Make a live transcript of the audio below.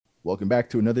Welcome back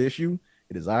to another issue.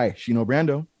 It is I, Shino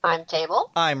Brando. I'm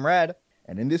Table. I'm Red.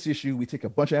 And in this issue, we take a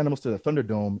bunch of animals to the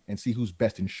Thunderdome and see who's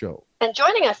best in show. And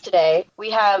joining us today,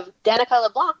 we have Danica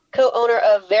LeBlanc, co-owner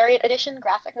of Variant Edition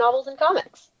Graphic Novels and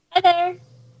Comics. Hi there.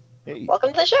 Hey.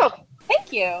 Welcome to the show.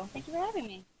 Thank you. Thank you for having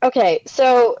me. Okay,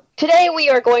 so today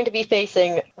we are going to be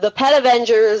facing the Pet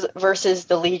Avengers versus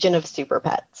the Legion of Super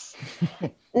Pets.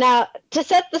 Now, to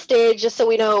set the stage, just so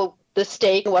we know the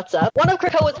stake and what's up, one of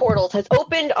Krakoa's portals has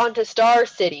opened onto Star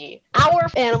City. Our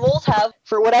animals have,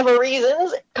 for whatever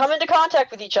reasons, come into contact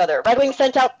with each other. Red Wing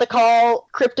sent out the call,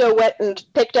 Crypto went and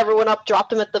picked everyone up,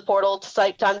 dropped them at the portal to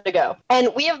site, time to go.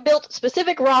 And we have built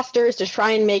specific rosters to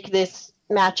try and make this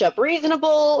matchup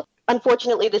reasonable.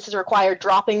 Unfortunately, this has required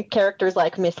dropping characters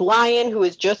like Miss Lion, who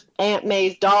is just Aunt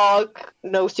May's dog,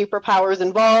 no superpowers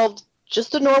involved,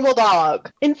 just a normal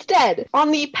dog. Instead,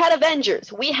 on the Pet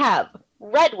Avengers, we have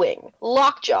Red Wing,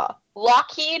 Lockjaw,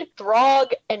 Lockheed,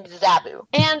 Throg, and Zabu.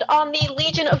 And on the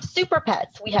Legion of Super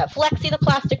Pets, we have Flexi the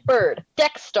Plastic Bird,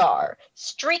 Dexstar,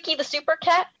 Streaky the Super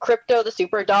Cat, Crypto the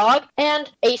Super Dog, and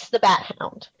Ace the Bat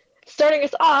Hound. Starting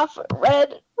us off,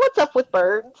 Red, what's up with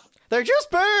birds? They're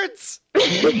just birds!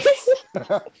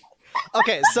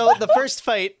 Okay, so the first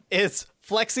fight is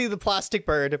Flexi the Plastic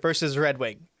Bird versus Red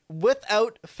Wing.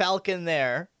 Without Falcon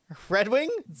there, Red Wing,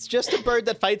 it's just a bird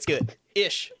that fights good.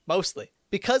 Ish, mostly.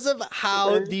 Because of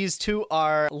how these two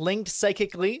are linked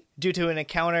psychically due to an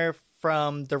encounter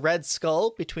from the Red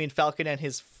Skull between Falcon and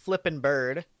his flippin'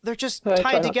 bird, they're just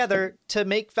tied together to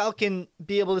make Falcon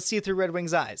be able to see through Red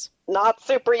Wing's eyes. Not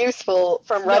super useful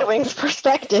from Red Wing's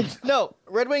perspective. No,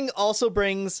 Red Wing also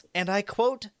brings, and I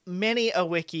quote many a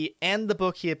wiki and the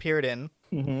book he appeared in,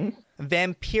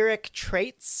 vampiric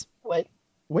traits. What?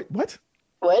 Wait, what?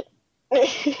 What?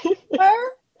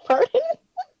 Where? Pardon?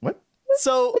 What?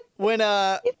 So when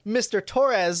Mr.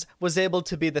 Torres was able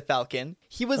to be the Falcon,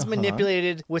 he was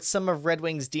manipulated with some of Red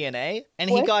Wing's DNA, and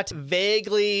he got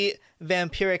vaguely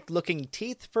vampiric-looking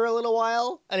teeth for a little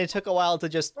while, and it took a while to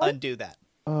just undo that.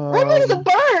 Red Wing's a bird!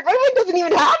 Red Wing doesn't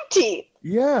even have teeth!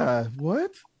 Yeah,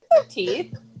 what?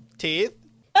 Teeth. Teeth?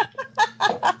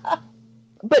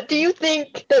 But do you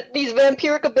think that these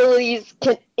vampiric abilities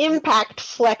can impact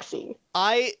Flexi?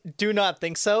 I do not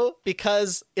think so,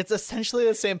 because it's essentially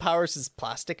the same powers as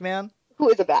Plastic Man,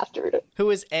 Who is a bastard? who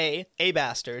is A, a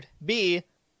bastard, B,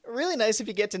 really nice if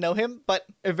you get to know him, but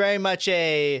very much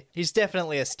he's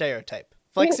definitely a stereotype.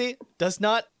 Flexi does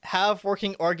not have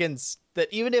working organs that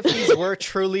even if these were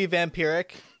truly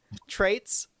vampiric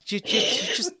traits,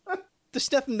 just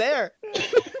there's nothing there.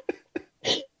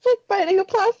 It's like biting a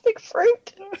plastic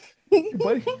fruit.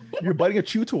 You're biting a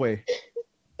chew toy.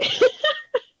 Do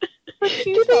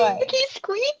you think he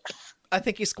squeaks? I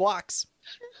think he squawks.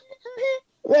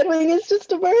 Red Wing is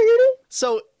just a bird.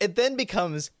 So it then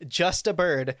becomes just a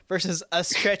bird versus a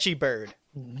stretchy bird.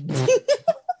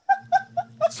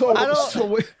 So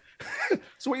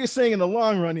what you're saying in the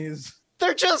long run is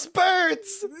They're just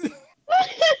birds!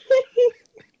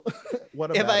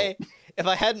 what about it? If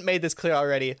I hadn't made this clear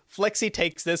already, Flexi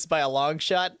takes this by a long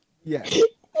shot. Yes.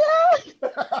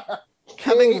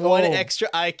 Having one extra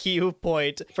IQ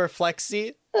point for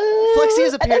Flexi. Flexi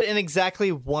has appeared in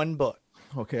exactly one book.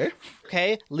 Okay.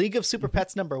 Okay, League of Super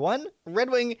Pets #1. Red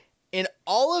Wing, in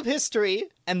all of history,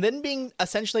 and then being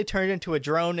essentially turned into a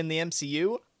drone in the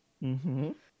MCU,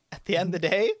 at the end of the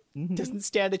day, doesn't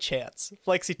stand a chance.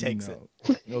 Flexi takes it.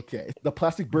 Okay. The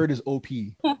plastic bird is OP.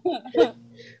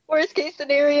 Worst case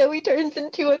scenario, he turns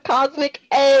into a cosmic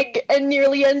egg and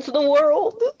nearly ends the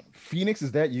world. Phoenix,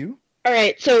 is that you?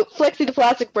 Alright, so Flexi the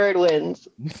Plastic Bird wins.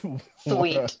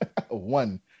 Sweet.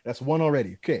 One. That's one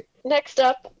already. Okay. Next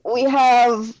up, we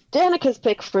have Danica's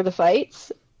pick for the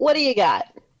fights. What do you got?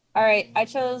 All right, I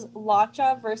chose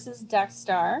Lockjaw versus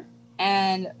Dexstar,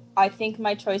 and I think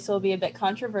my choice will be a bit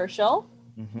controversial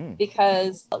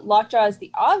because Lockjaw is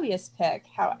the obvious pick.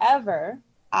 However,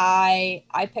 I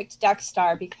picked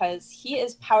Dexstar because he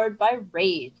is powered by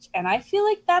rage, and I feel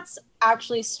like that's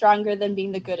actually stronger than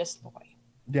being the goodest boy.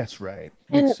 That's right.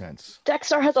 Makes sense.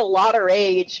 Dexstar has a lot of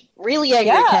rage. Really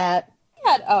angry cat. He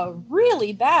had a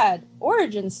really bad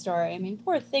origin story. I mean,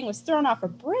 poor thing was thrown off a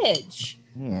bridge.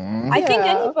 I think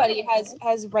anybody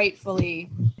has rightfully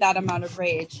that amount of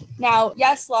rage. Now,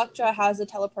 yes, Lockjaw has the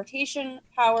teleportation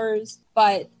powers,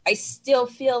 but I still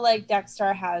feel like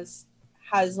Dexstar has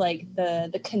like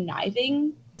the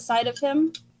conniving side of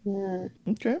him.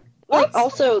 Okay. Like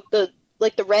also the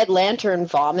Red Lantern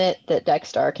vomit that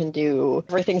Dexstar can do.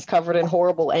 Everything's covered in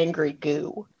horrible angry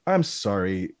goo. I'm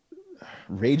sorry.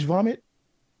 Rage vomit?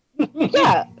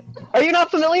 Yeah. Are you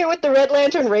not familiar with the Red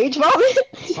Lantern rage vomit?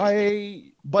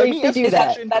 I But They do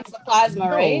that. That's the plasma,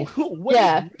 right? What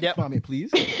Yeah. is Yep. vomit,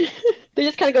 please? They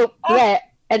just kind of go bleh,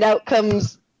 and out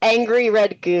comes angry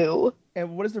red goo.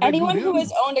 And what does the red Anyone goo who do?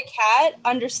 has owned a cat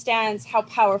understands how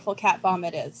powerful cat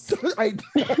vomit is.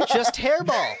 Just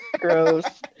hairball. Gross.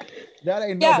 That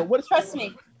I know. Yeah, But what is, trust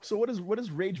me. So what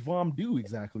does Rage Vom do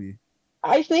exactly?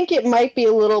 I think it might be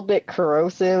a little bit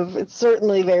corrosive. It's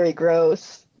certainly very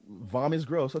gross. Vom is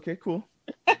gross. Okay, cool.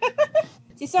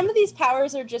 See, some of these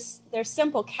powers are they're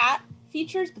simple cat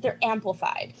features, but they're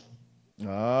amplified.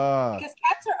 Ah. Because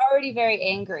cats are already very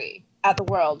angry at the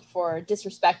world for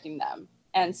disrespecting them.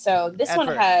 And so this one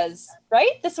Ever. has,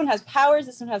 right? This one has powers.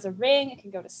 This one has a ring. It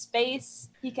can go to space.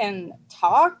 He can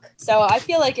talk. So I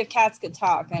feel like if cats could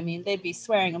talk, I mean, they'd be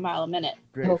swearing a mile a minute.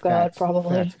 Great. Oh, God,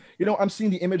 probably. Facts. You know, I'm seeing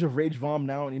the image of Rage Vom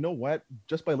now, and you know what?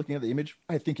 Just by looking at the image,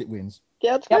 I think it wins.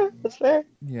 Yeah, that's fair. That's fair.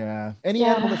 Yeah. Any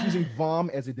Yeah. animal that's using Vom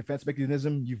as a defense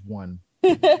mechanism, you've won.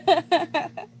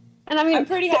 And I mean, I'm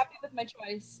pretty happy with my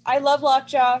choice. I love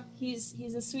Lockjaw. He's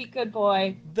a sweet, good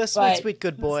boy. The sweet, but sweet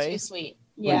good he's boy. too sweet.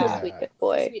 Yeah. Yeah. sweet good Too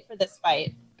boy. sweet for this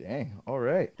fight. Dang. All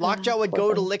right. Lockjaw would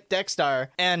go to lick Dexter,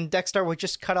 and Dexter would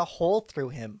just cut a hole through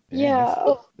him. Dang,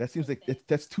 Yeah. That seems like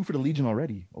that's 2 for the Legion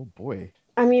already. Oh boy.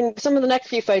 I mean, some of the next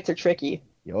few fights are tricky.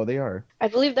 Yo, they are. I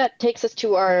believe that takes us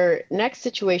to our next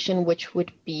situation, which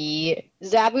would be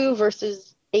Zabu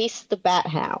versus Ace the Bat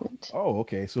Hound. Oh,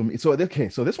 okay. So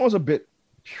this one's a bit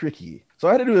tricky. So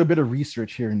I had to do a bit of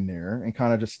research here and there and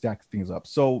kind of just stack things up.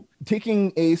 So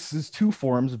taking Ace's 2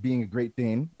 forms of being a Great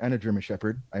Dane and a German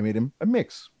Shepherd, I made him a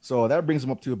mix. So that brings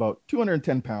him up to about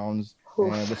 210 pounds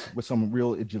and with some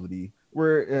real agility.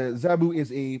 Where Zabu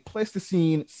is a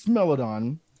Pleistocene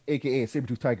Smellodon, aka a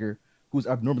saber-toothed tiger, who's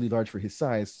abnormally large for his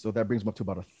size. So that brings him up to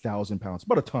about 1,000 pounds,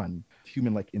 about a ton,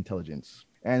 human-like intelligence.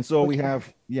 And so we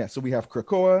have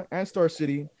Krakoa and Star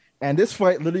City. And this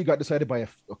fight literally got decided by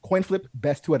a coin flip,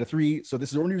 best 2 out of 3. So this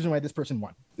is the only reason why this person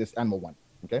won. This animal won.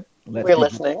 Okay? We're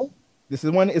listening. This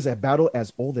one is a battle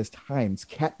as old as times,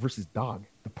 cat versus dog.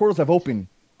 The portals have opened.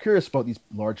 Curious about these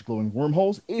large glowing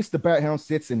wormholes, Ace the Bat Hound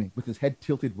sits in with his head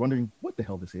tilted, wondering what the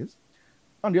hell this is.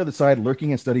 On the other side, lurking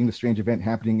and studying the strange event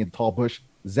happening in the tall bush,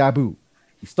 Zabu.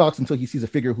 He stalks until he sees a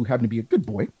figure who happened to be a good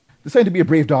boy. Deciding to be a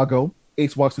brave doggo,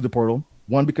 Ace walks through the portal.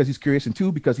 1, because he's curious, and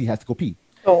 2, because he has to go pee.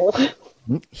 Oh.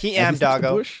 He am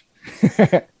doggo.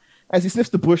 As he sniffs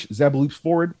the bush, Zabu leaps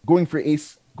forward, going for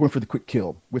the quick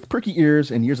kill. With perky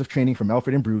ears and years of training from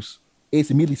Alfred and Bruce,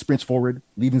 Ace immediately sprints forward,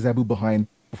 leaving Zabu behind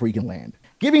before he can land.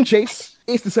 Giving chase,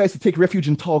 Ace decides to take refuge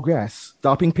in tall grass.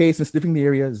 Stopping pace and sniffing the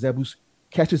area, Zabu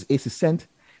catches Ace's scent.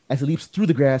 As he leaps through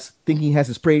the grass, thinking he has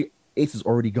his prey, Ace is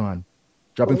already gone.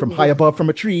 Dropping from high above from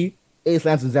a tree, Ace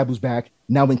lands on Zabu's back,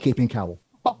 now in cape and cowl.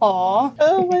 Aww.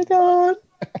 Oh my god.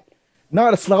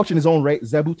 Not a slouch in his own right,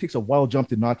 Zabu takes a wild jump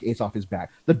to knock Ace off his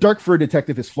back. The dark fur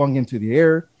detective is flung into the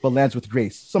air, but lands with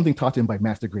grace, something taught him by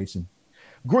Master Grayson.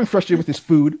 Growing frustrated with his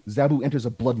food, Zabu enters a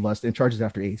bloodlust and charges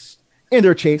after Ace. In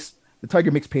their chase, the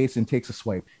tiger makes pace and takes a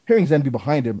swipe. Hearing Zabu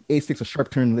behind him, Ace takes a sharp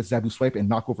turn and lets Zabu swipe and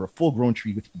knock over a full-grown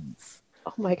tree with ease.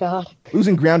 Oh my god.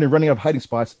 Losing ground and running out of hiding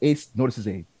spots, Ace notices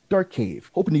a dark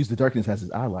cave. Hoping to use the darkness as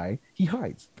his ally, he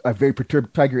hides. A very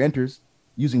perturbed tiger enters,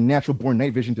 using natural-born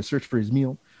night vision to search for his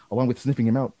meal, along with sniffing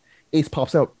him out. Ace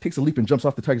pops out, takes a leap, and jumps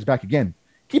off the tiger's back again,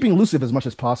 keeping elusive as much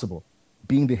as possible.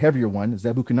 Being the heavier one,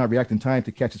 Zabu cannot react in time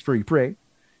to catch his furry prey.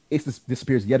 Ace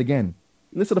disappears yet again.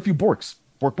 He lets out a few borks.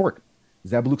 Bork, bork.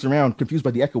 Zabu looks around, confused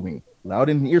by the echoing. Loud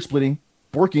and ear-splitting,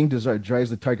 borking drives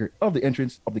the tiger of the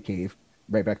entrance of the cave,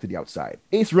 right back to the outside.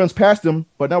 Ace runs past him,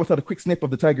 but now without a quick snip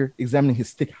of the tiger, examining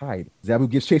his thick hide. Zabu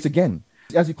gives chase again.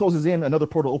 As he closes in, another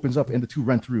portal opens up and the two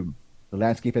run through. The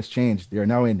landscape has changed. They are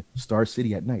now in Star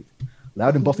City at night.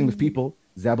 Loud and bustling with people,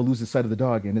 Zabu loses sight of the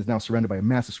dog and is now surrounded by a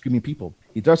mass of screaming people.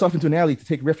 He darts off into an alley to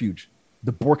take refuge.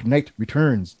 The Bork Knight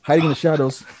returns, hiding in the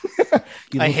shadows.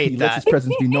 He lets his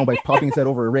presence be known by popping his head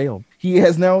over a rail. He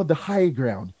has now the high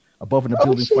ground above an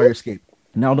building fire escape.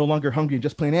 Now no longer hungry and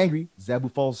just plain angry, Zabu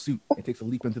follows suit and takes a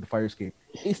leap into the fire escape.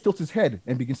 Ace tilts his head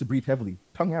and begins to breathe heavily,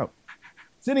 tongue out.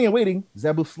 Sitting and waiting,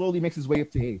 Zabu slowly makes his way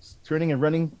up to Ace. Turning and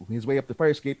running his way up the fire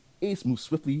escape, Ace moves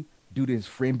swiftly due to his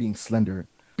frame being slender.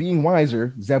 Being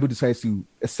wiser, Zabu decides to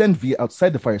ascend via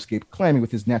outside the fire escape, climbing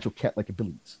with his natural cat-like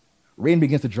abilities. Rain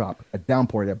begins to drop, a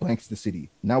downpour that blankets the city.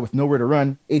 Now with nowhere to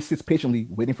run, Ace sits patiently,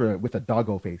 waiting with a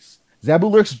doggo face.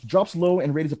 Zabu lurks, drops low,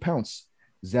 and ready to pounce.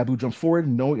 Zabu jumps forward,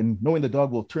 knowing the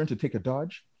dog will turn to take a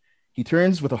dodge. He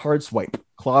turns with a hard swipe,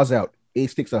 claws out.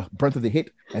 Ace takes a brunt of the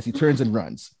hit as he turns and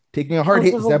runs. Taking a hard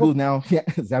hit,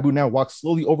 Zabu now walks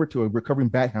slowly over to a recovering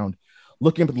bat hound.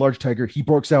 Looking up at the large tiger, he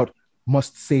barks out,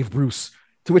 "Must save Bruce."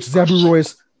 To which Zabu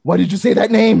roars, "Why did you say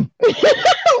that name?"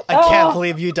 I can't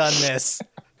believe you done this.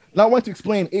 Not wanting to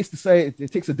explain, Ace decides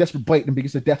it takes a desperate bite and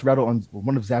begins a death rattle on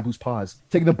one of Zabu's paws.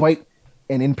 Taking the bite,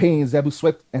 and in pain, Zabu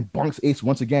swipes and bonks Ace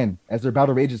once again. As their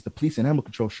battle rages, the police and animal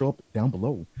control show up down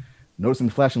below. Noticing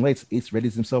the flashing lights, Ace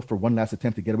readies himself for one last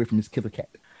attempt to get away from his killer cat.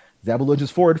 Zabu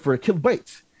lunges forward for a kill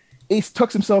bite. Ace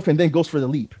tucks himself and then goes for the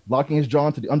leap. Locking his jaw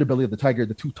into the underbelly of the tiger,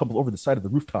 the two tumble over the side of the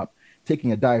rooftop,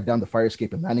 taking a dive down the fire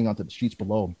escape and landing onto the streets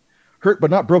below. Hurt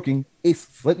but not broken, Ace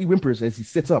slightly whimpers as he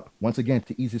sits up once again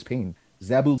to ease his pain.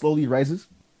 Zabu slowly rises,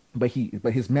 but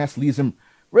his mask leaves him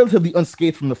relatively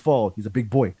unscathed from the fall. He's a big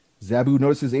boy. Zabu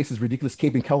notices Ace's ridiculous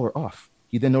cape and cowl are off.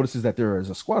 He then notices that there is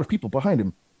a squad of people behind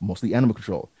him, mostly animal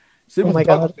control. Sitting with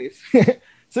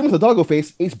the doggo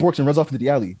face, Ace borks and runs off into the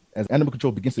alley as animal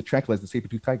control begins to tranquilize the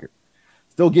saber-toothed tiger.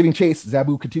 Still giving chase,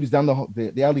 Zabu continues down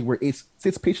the alley where Ace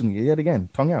sits patiently yet again,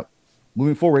 tongue out.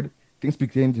 Moving forward, things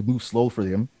begin to move slow for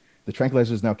him. The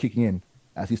tranquilizer is now kicking in.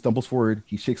 As he stumbles forward,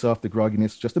 he shakes off the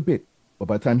grogginess just a bit, but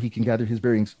by the time he can gather his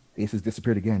bearings, Ace has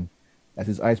disappeared again. As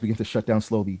his eyes begin to shut down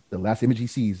slowly, the last image he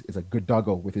sees is a good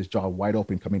doggo with his jaw wide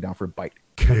open coming down for a bite.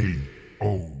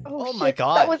 K.O. Oh my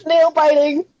god. That was nail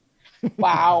biting.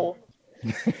 Wow.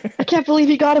 I can't believe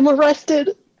he got him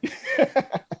arrested.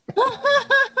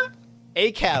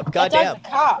 ACAB, That's goddamn. a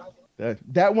cop.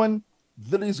 That one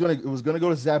literally was gonna go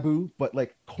to Zabu, but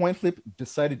like coin flip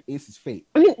decided Ace's fate.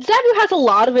 I mean, Zabu has a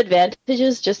lot of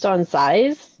advantages just on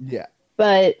size, Yeah.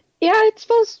 but yeah, I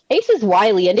suppose Ace is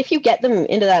wily, and if you get them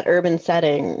into that urban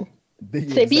setting,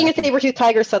 say being a saber-toothed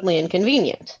tiger is suddenly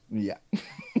inconvenient. Yeah.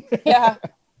 Yeah.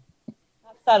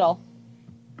 Not subtle.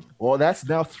 Well, that's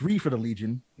now 3 for the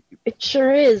Legion. It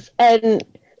sure is. And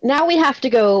now we have to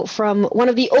go from one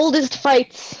of the oldest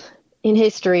fights in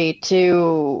history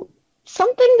to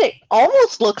something that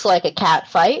almost looks like a cat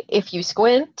fight if you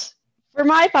squint. For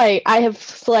my fight, I have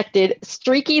selected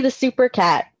Streaky the Super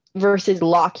Cat versus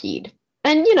Lockheed.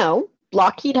 And, you know,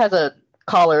 Lockheed has a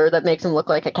collar that makes him look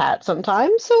like a cat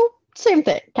sometimes, so same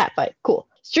thing. Cat fight. Cool.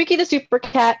 Streaky the Super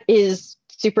Cat is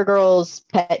Supergirl's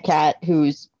pet cat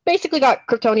who's basically got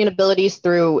Kryptonian abilities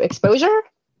through exposure.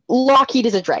 Lockheed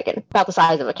is a dragon, about the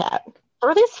size of a cat.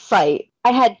 For this fight,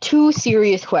 I had 2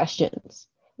 serious questions.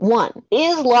 1,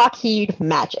 is Lockheed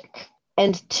magic?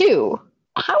 And 2,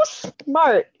 how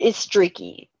smart is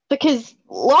Streaky? Because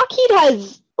Lockheed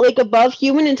has, like, above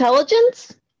human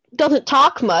intelligence, doesn't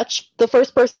talk much. The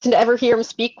first person to ever hear him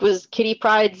speak was Kitty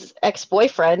Pryde's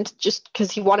ex-boyfriend, just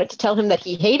because he wanted to tell him that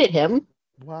he hated him.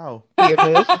 Wow. Weird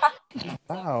move.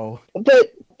 Wow.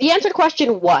 But the answer to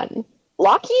question 1,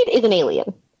 Lockheed is an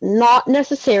alien, not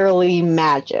necessarily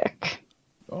magic.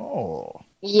 Oh.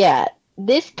 Yeah,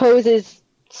 this poses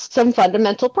some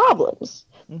fundamental problems.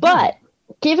 Mhm. But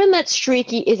given that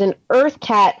Streaky is an Earth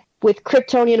cat with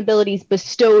Kryptonian abilities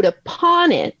bestowed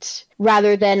upon it,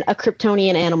 rather than a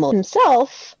Kryptonian animal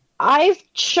himself, I've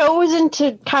chosen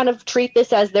to kind of treat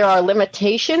this as there are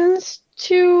limitations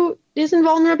to his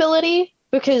invulnerability.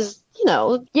 Because, you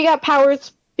know, you got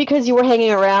powers because you were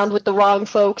hanging around with the wrong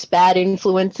folks, bad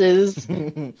influences.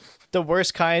 The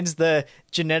worst kinds, the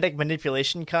genetic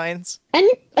manipulation kinds. And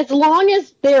as long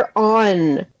as they're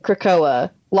on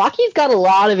Krakoa, Lockheed's got a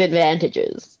lot of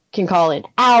advantages. Can call in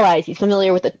allies. He's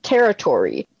familiar with the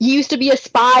territory. He used to be a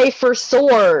spy for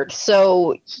Sword,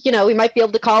 so, you know, we might be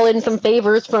able to call in some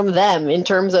favors from them in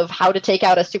terms of how to take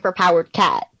out a superpowered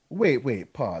cat. Wait,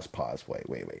 pause,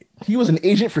 wait. He was an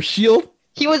agent for S.H.I.E.L.D.?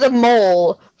 He was a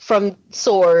mole from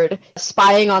Sword,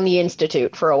 spying on the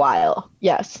Institute for a while.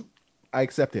 Yes. I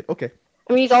accept it. Okay.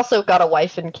 I mean, he's also got a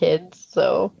wife and kids,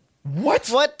 so... What?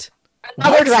 What?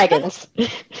 Other dragons.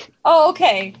 Oh,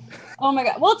 okay. Oh my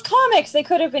god. Well, it's comics. They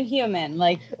could have been human.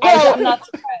 Like, Well- I'm not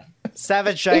surprised.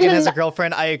 Savage Dragon has a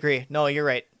girlfriend. I agree. No, you're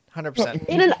right. 100%.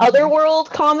 In an Otherworld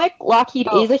comic, Lockheed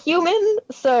Oh. is a human,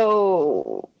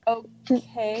 so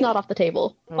Okay. it's not off the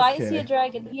table. Why is he a Okay.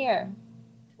 dragon here?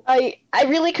 I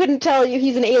really couldn't tell you.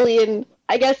 He's an alien.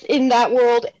 I guess in that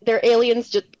world, they're aliens.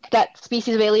 Just that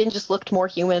species of alien just looked more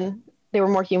human. They were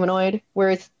more humanoid,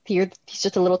 whereas here he's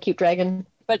just a little cute dragon.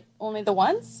 But only the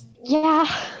ones? Yeah.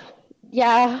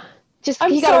 Just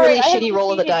I'm he got sorry, a really I have shitty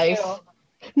roll of the defeated dice.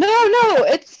 you. No,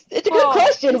 it's a good Oh,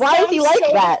 question. you Why is he sound like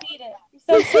so that? defeated. You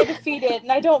sound so defeated,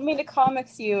 and I don't mean to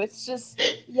comics you. It's just,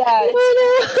 yeah, it's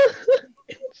Oh,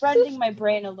 no. rending my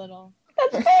brain a little.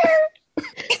 That's fair.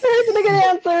 There isn't a good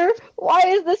answer. Why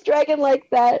is this dragon like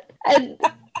that? And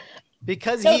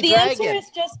Because So he the answer dragon. is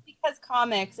just because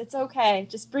comics. It's okay.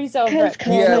 Just breeze over it.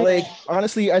 Because Yeah, comics. like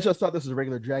honestly, I just thought this was a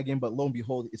regular dragon, but lo and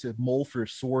behold, it's a mole for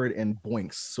Sword and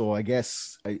Boinks. So I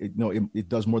guess it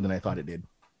does more than I thought it did.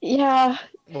 yeah.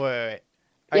 Wait.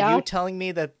 Are Yeah? you telling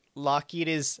me that Lockheed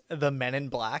is the Men in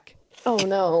Black? Oh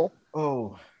no.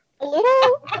 Oh, A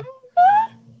little.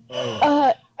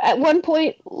 At one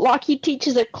point, Lockheed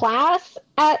teaches a class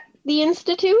at the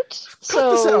Institute.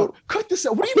 Cut this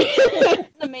out. What do you mean? It's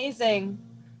amazing.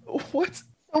 What?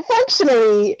 So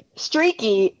functionally,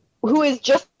 Streaky, who is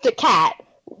just a cat,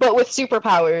 but with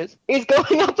superpowers, is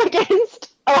going up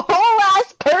against a whole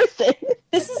ass person.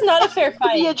 This is not a fair Be a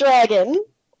fight. dragon.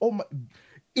 Oh my!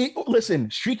 Listen,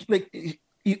 Streaky, like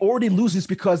he already loses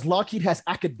because Lockheed has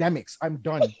academics. I'm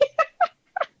done.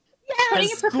 Putting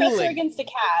a As professor schooling. against a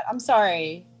cat. I'm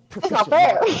sorry. That's not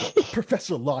fair.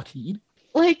 Professor Lockheed.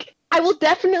 Like, I will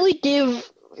definitely give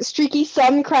Streaky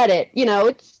some credit. You know,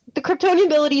 it's the Kryptonian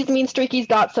abilities mean Streaky's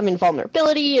got some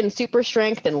invulnerability and super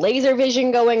strength and laser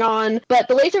vision going on, but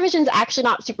the laser vision's actually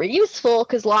not super useful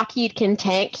because Lockheed can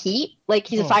tank heat. Like,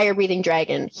 he's a fire-breathing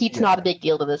dragon. Heat's not a big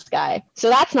deal to this guy. So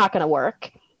that's not going to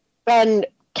work. And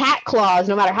cat claws,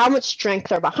 no matter how much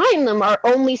strength are behind them, are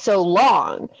only so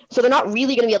long. So they're not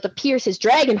really going to be able to pierce his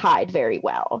dragon hide very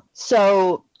well.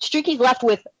 So Streaky's left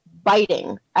with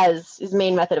biting as his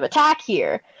main method of attack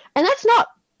here. And that's not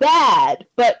bad,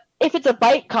 but if it's a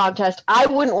bite contest, I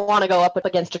wouldn't want to go up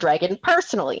against a dragon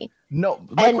personally. No,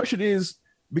 my question is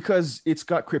because it's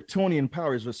got Kryptonian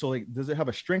powers. So, like, does it have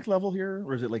a strength level here,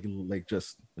 or is it like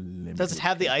just limited? Does it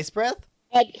have the ice breath?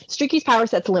 And Streaky's power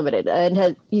set's limited,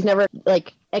 and he's never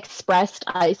like expressed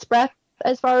ice breath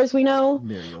as far as we know.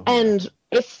 There you go. And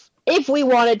if we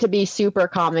wanted to be super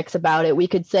comics about it, we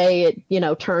could say it, you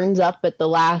know, turns up at the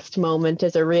last moment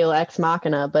as a real ex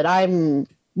machina. But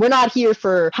we're not here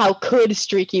for how could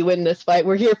Streaky win this fight.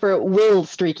 We're here for will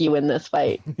Streaky win this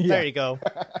fight. There you go.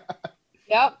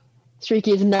 Yep.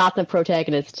 Streaky is not the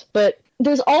protagonist. But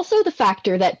there's also the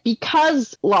factor that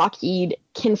because Lockheed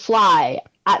can fly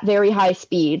at very high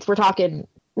speeds, we're talking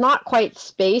not quite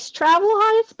space travel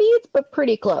high speeds, but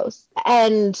pretty close.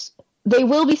 And they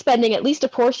will be spending at least a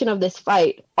portion of this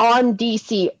fight on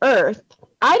DC Earth.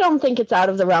 I don't think it's out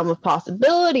of the realm of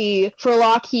possibility for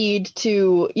Lockheed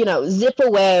to, you know, zip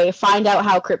away, find out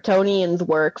how Kryptonians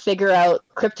work, figure out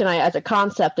kryptonite as a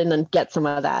concept, and then get some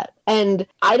of that. And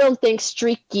I don't think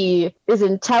Streaky is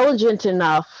intelligent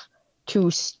enough to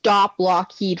stop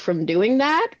Lockheed from doing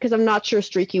that, because I'm not sure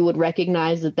Streaky would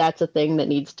recognize that that's a thing that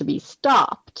needs to be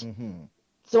stopped. Mm-hmm.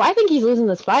 So I think he's losing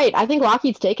this fight. I think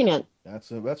Lockheed's taking it. That's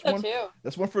So one. too.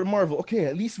 That's one for Marvel. Okay,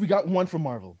 at least we got one for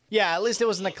Marvel. Yeah, at least it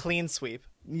wasn't a clean sweep.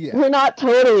 Yeah. We're not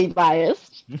totally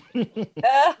biased.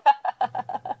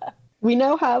 We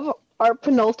now have our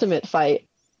penultimate fight.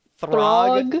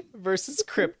 Throg Throg. versus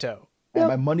Crypto. And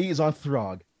my money is on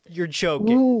Throg. You're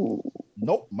joking. Ooh.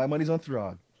 Nope, my money's on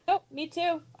Throg. Nope, me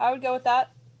too. I would go with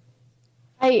that.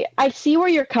 I see where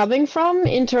you're coming from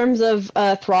in terms of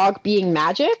Throg being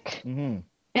magic. Mm-hmm.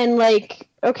 And like,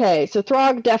 okay, so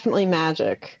Throg definitely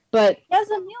magic, but He has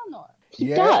a Mjolnir. he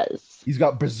Yeah. does. He's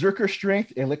got berserker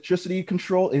strength, electricity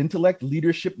control, intellect,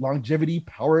 leadership, longevity,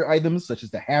 power items such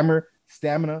as the hammer,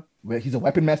 stamina. He's a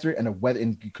weapon master and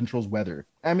and he controls weather.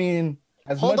 I mean,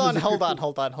 Hold on.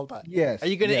 Yes. Are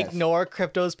you going to yes. ignore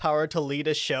Crypto's power to lead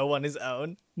a show on his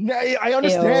own? Yeah, I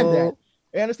understand Ew. that.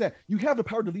 I understand. You have the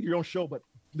power to lead your own show, but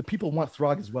the people want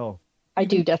Throg as well. I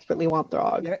do desperately want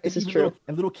Throg. Yeah, This is even true.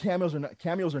 Little cameos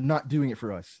are not doing it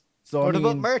for us. So What I mean,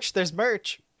 about merch? There's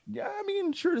merch. Yeah, I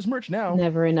mean, sure, there's merch now.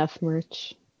 Never enough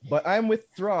merch. But I'm with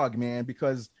Throg, man,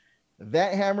 because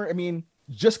that hammer, I mean,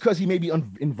 just because he may be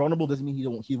invulnerable doesn't mean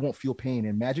he won't feel pain.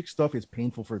 And magic stuff is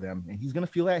painful for them. And he's going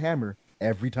to feel that hammer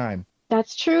every time.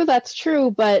 That's true.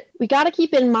 But we got to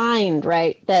keep in mind,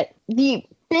 right, that the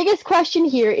biggest question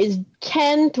here is,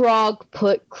 can Throg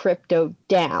put Crypto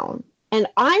down? And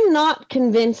I'm not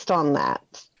convinced on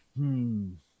that.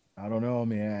 I don't know,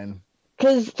 man.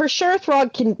 Because for sure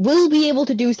Throg will be able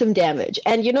to do some damage.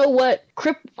 And you know what?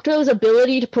 Crypto's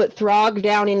ability to put Throg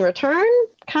down in return,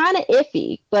 kind of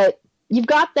iffy. But you've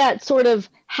got that sort of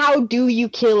how do you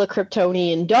kill a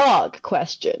Kryptonian dog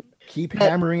question. Keep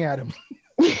hammering at him.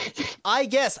 I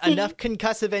guess enough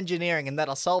concussive engineering and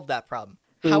that'll solve that problem.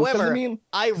 Ooh, However, doesn't mean-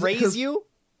 I raise you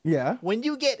Yeah. when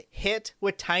you get hit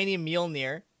with tiny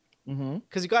Mjolnir, Mm-hmm.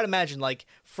 because you got to imagine, like,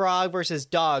 frog versus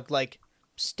dog, like,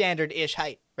 standard-ish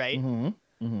height, right? Mm-hmm.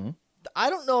 Mm-hmm. I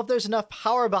don't know if there's enough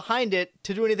power behind it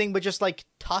to do anything but just, like,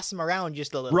 toss him around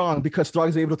just a little. Wrong, because Throg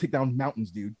is able to take down mountains,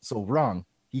 dude. So wrong.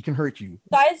 He can hurt you.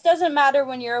 Size doesn't matter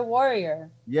when you're a warrior.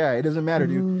 Yeah, it doesn't matter,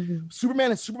 dude. Ooh. Superman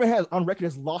has on record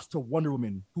has lost to Wonder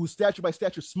Woman, who's stature by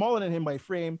stature smaller than him by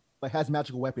frame, but has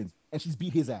magical weapons, and she's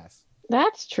beat his ass.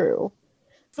 That's true.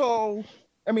 So,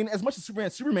 I mean, as much as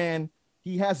Superman,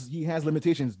 he has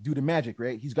limitations due to magic,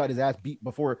 right? He's got his ass beat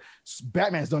before.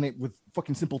 Batman's done it with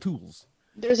fucking simple tools.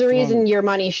 There's a reason your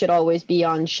money should always be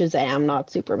on Shazam,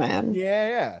 not Superman.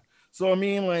 Yeah. So I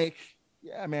mean, like,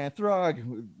 yeah, man, Throg,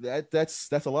 that's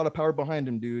a lot of power behind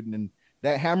him, dude. And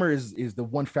that hammer is the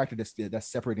one factor that's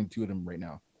separating two of them right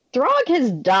now. Throg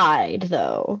has died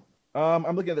though.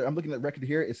 I'm looking at the record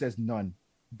here. It says none.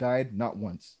 Died not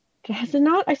once. Has it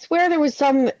not? I swear there was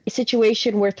some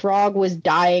situation where Throg was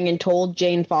dying and told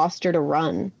Jane Foster to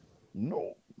run.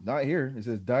 No, not here. It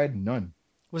says died none.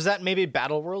 Was that maybe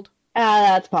Battle World?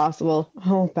 That's possible.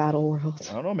 Oh, Battle World.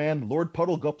 I don't know, man. Lord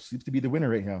Puddlegup seems to be the winner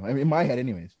right now. I mean, in my head,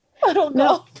 anyways. I don't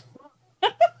know.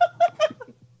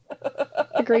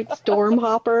 The great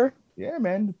Stormhopper. Yeah,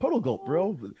 man, Puddlegulp,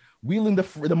 bro. Wielding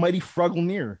the mighty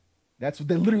Frogglnear. That's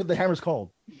literally what the hammer's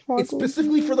called. It's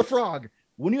specifically for the frog.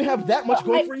 When you have that much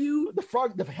going for you,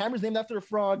 the hammer's named after a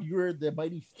frog. You're the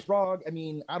mighty frog. I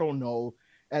mean, I don't know.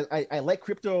 I like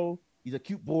Crypto. He's a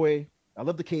cute boy. I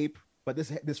love the cape, but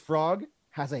this frog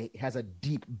has a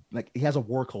deep, like, he has a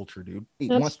war culture, dude. It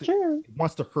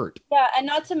wants to hurt. Yeah, and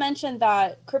not to mention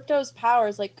that Crypto's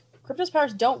powers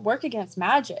don't work against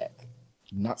magic.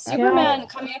 Superman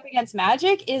coming up against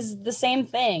magic is the same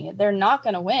thing. They're not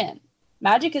going to win.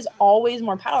 Magic is always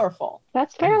more powerful.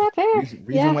 That's fair.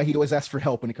 Reason why he always asks for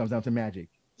help when it comes down to magic.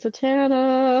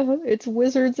 Zatanna, it's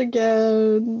wizards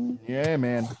again. Yeah,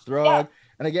 man. Throg. Yeah.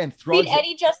 And again, Read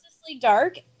Eddie Justice League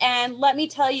Dark, and let me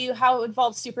tell you how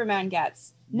involved Superman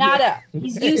gets. Nada. Yeah.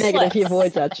 He's useless. Negative, he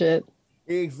avoids that shit.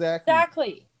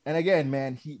 Exactly. And again,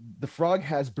 man, the frog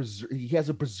has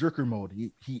a berserker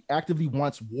mode. He actively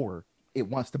wants war. It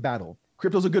wants to battle.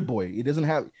 Crypto's a good boy. He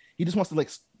just wants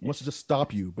to just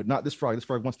stop you, but not this frog. This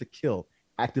frog wants to kill,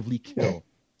 actively kill.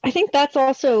 I think that's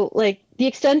also like the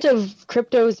extent of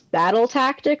Crypto's battle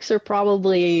tactics are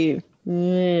probably.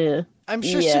 I'm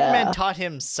sure Superman taught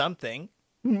him something.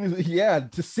 Yeah,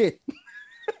 to sit.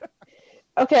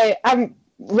 Okay, I'm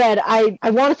Red. I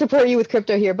want to support you with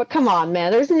Crypto here, but come on,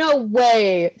 man. There's no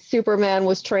way Superman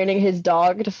was training his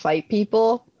dog to fight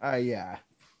people. Yeah,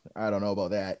 I don't know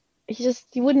about that.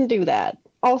 He wouldn't do that.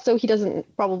 Also, he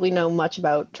doesn't probably know much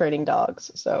about training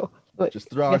dogs, so. But just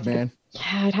Throg, man.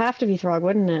 Yeah, it'd have to be Throg,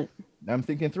 wouldn't it? I'm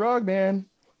thinking Throg, man.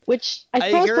 Which I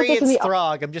agree, it's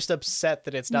Throg. I'm just upset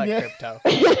that it's not Crypto.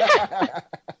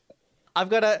 I've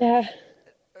got a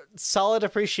solid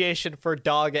appreciation for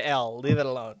Dog L. Leave it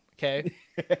alone, okay?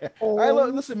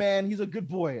 Listen, man. He's a good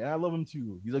boy, and I love him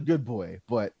too. He's a good boy,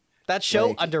 but that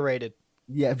show underrated.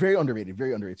 Yeah, very underrated.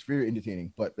 Very underrated. It's very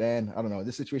entertaining, but man, I don't know.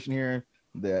 This situation here,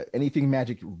 anything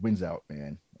magic wins out,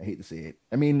 man. I hate to say it.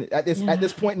 I mean, at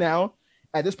this point now,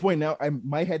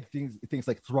 my head thinks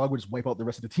like Throg would just wipe out the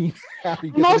rest of the team.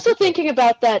 I'm also thinking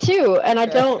about that too, and I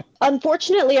don't.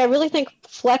 Unfortunately, I really think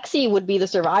Flexi would be the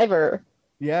survivor.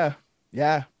 Yeah.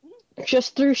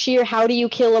 Just through sheer, how do you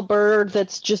kill a bird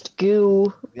that's just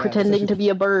goo pretending to be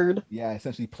a bird? Yeah,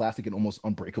 essentially plastic and almost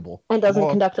unbreakable. And doesn't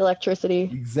conduct electricity.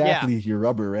 Exactly, you're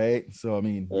rubber, right? So, I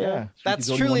mean, yeah. That's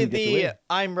truly the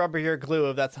I'm rubber, you're glue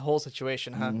of that whole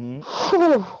situation, huh?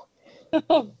 Mm-hmm.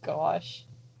 Oh, gosh.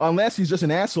 Unless he's just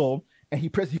an asshole and he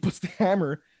puts the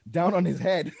hammer down on his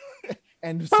head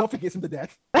and suffocates him to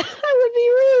death. That would be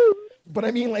rude. But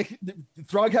I mean, like,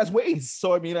 Throg has ways.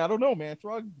 So, I mean, I don't know, man.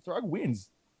 Throg wins.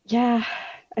 Yeah,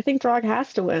 I think Throg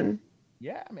has to win.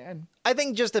 Yeah, man. I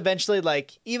think just eventually,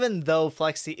 like, even though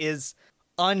Flexi is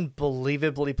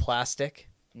unbelievably plastic,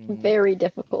 very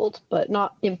difficult, but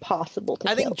not impossible to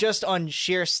kill. I think just on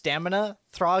sheer stamina,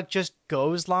 Throg just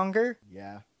goes longer.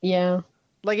 Yeah.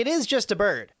 Like, it is just a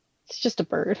bird. It's just a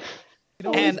bird.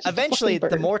 And eventually,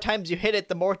 the more times you hit it,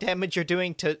 the more damage you're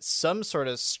doing to some sort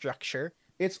of structure.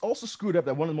 It's also screwed up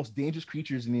that one of the most dangerous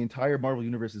creatures in the entire Marvel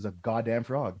Universe is a goddamn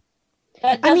frog.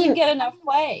 That doesn't get enough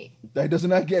play. That does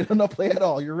not get enough play at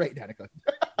all. You're right, Danica.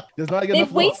 Does not get They've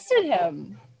enough wasted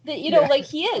him. Like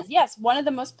he is, yes, one of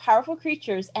the most powerful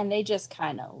creatures, and they just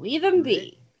kind of leave him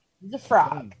be. He's a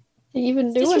frog.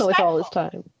 Even doing it with all his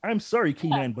time. I'm sorry,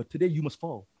 K9, but today you must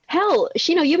fall. Hell,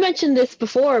 Shino, you mentioned this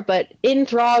before, but in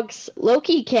Throg's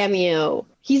Loki cameo,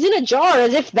 he's in a jar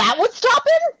as if that would stop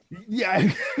him? Yeah.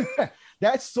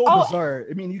 That's so bizarre.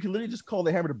 I mean, you can literally just call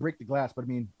the hammer to break the glass, but I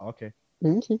mean, okay.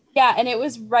 Mm-hmm. Yeah, and it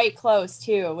was right close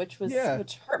too, which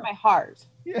hurt my heart.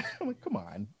 Yeah, I'm like, come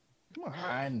on.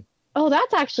 Oh,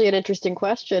 that's actually an interesting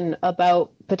question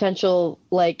about potential,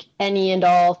 like, any and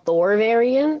all Thor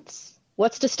variants.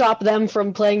 What's to stop them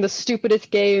from playing the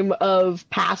stupidest game of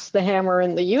pass the hammer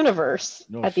in the universe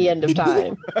the end of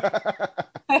time?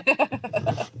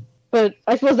 But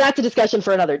I suppose that's a discussion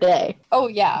for another day. Oh,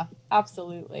 yeah,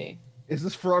 absolutely. Is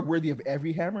this frog worthy of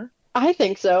every hammer? I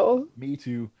think so. Me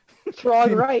too.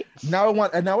 Throg rights. Now I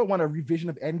want a revision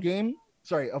of Endgame.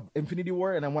 Sorry, of Infinity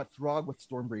War, and I want Throg with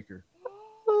Stormbreaker.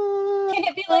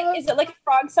 Can it be like, is it like a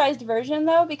frog-sized version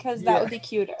though? Because that Yeah. would be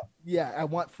cuter. Yeah, I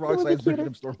want That frog-sized would be version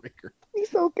of cuter. Stormbreaker. He's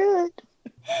so good.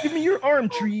 Give me your arm,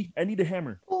 Tree. I need a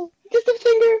hammer. Oh, just a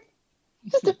finger.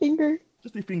 Just a finger.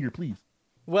 Just a finger, please.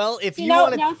 Well, if See, you now,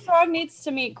 want to, now Throg needs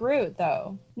to meet Groot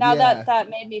though. Now Yeah. that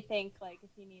made me think like if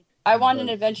he needs. I want an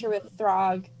adventure with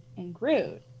Throg and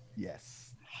Groot.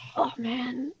 Yes. Oh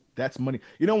man. That's money.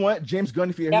 You know what, James Gunn,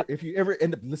 if you ever, Yep. if you ever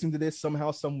end up listening to this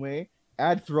somehow, some way,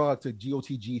 add Throg to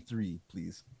GOTG3,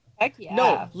 please. Heck yeah.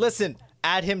 no, listen,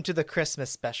 add him to the Christmas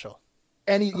special.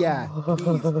 Please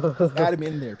add him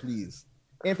in there, please.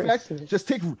 In fact, Christmas.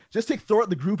 just take Thor out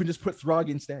the group and just put Throg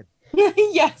instead.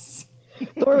 Yes.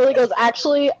 Thor really goes,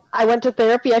 actually, I went to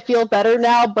therapy. I feel better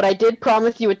now, but I did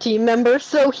promise you a team member,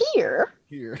 so here.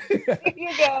 Here. Here you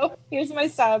go. Here's my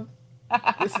sub.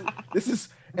 this is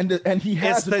and he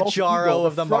has It's the an alter Jaro ego.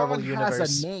 of the Marvel Frog universe.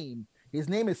 has a name. His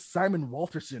name is Simon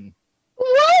Walterson.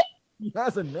 What? He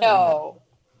has a name. No.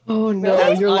 Oh no,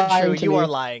 That's you're untrue. lying to You me. are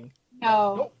lying.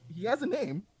 No. No, he has a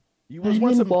name. He was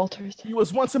once a Walters. he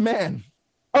was once a man.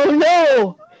 Oh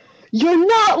no! You're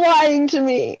not lying to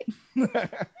me.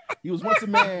 He was once a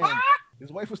man.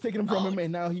 His wife was taking him from him,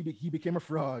 and now he became a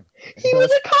frog. And He was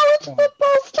thus- a college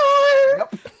football star.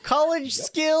 Yep. College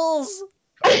skills.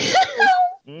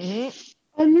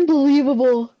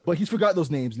 Unbelievable. But he's forgot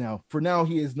those names now. For now,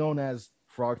 he is known as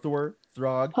Frog Thor,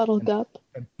 Throg, Puddle Gup.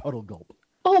 and Puddle Gulp.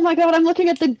 Oh my god, I'm looking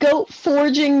at the goat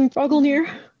forging Frogglenier.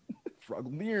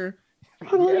 Froglemere.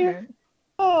 Froglemere. man.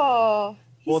 Oh.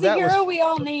 He's Well, the that was- hero we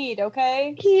all need,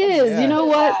 okay? He is. Yeah. You know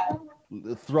what?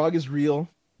 The Throg is real.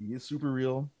 He is super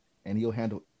real, and he'll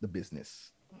handle the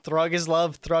business. Throg is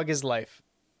love. Throg is life.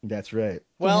 That's right.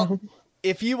 Well,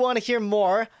 if you want to hear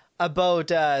more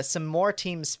about some more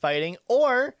teams fighting,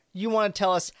 or you want to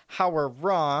tell us how we're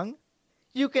wrong,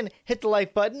 you can hit the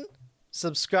like button,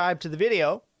 subscribe to the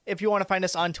video. If you want to find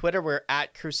us on Twitter, we're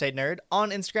at Crusade Nerd. On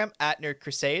Instagram, at Nerd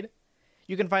Crusade.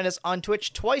 You can find us on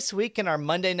Twitch twice a week in our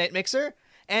Monday Night Mixer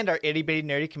and our Itty Bitty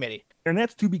Nerdy Committee. And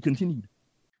that's to be continued.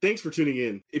 Thanks for tuning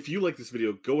in. If you like this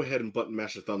video, go ahead and button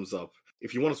mash a thumbs up.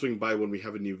 If you want to swing by when we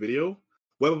have a new video,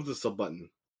 web up the sub button.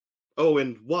 Oh,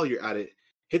 and while you're at it,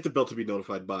 hit the bell to be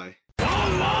notified by.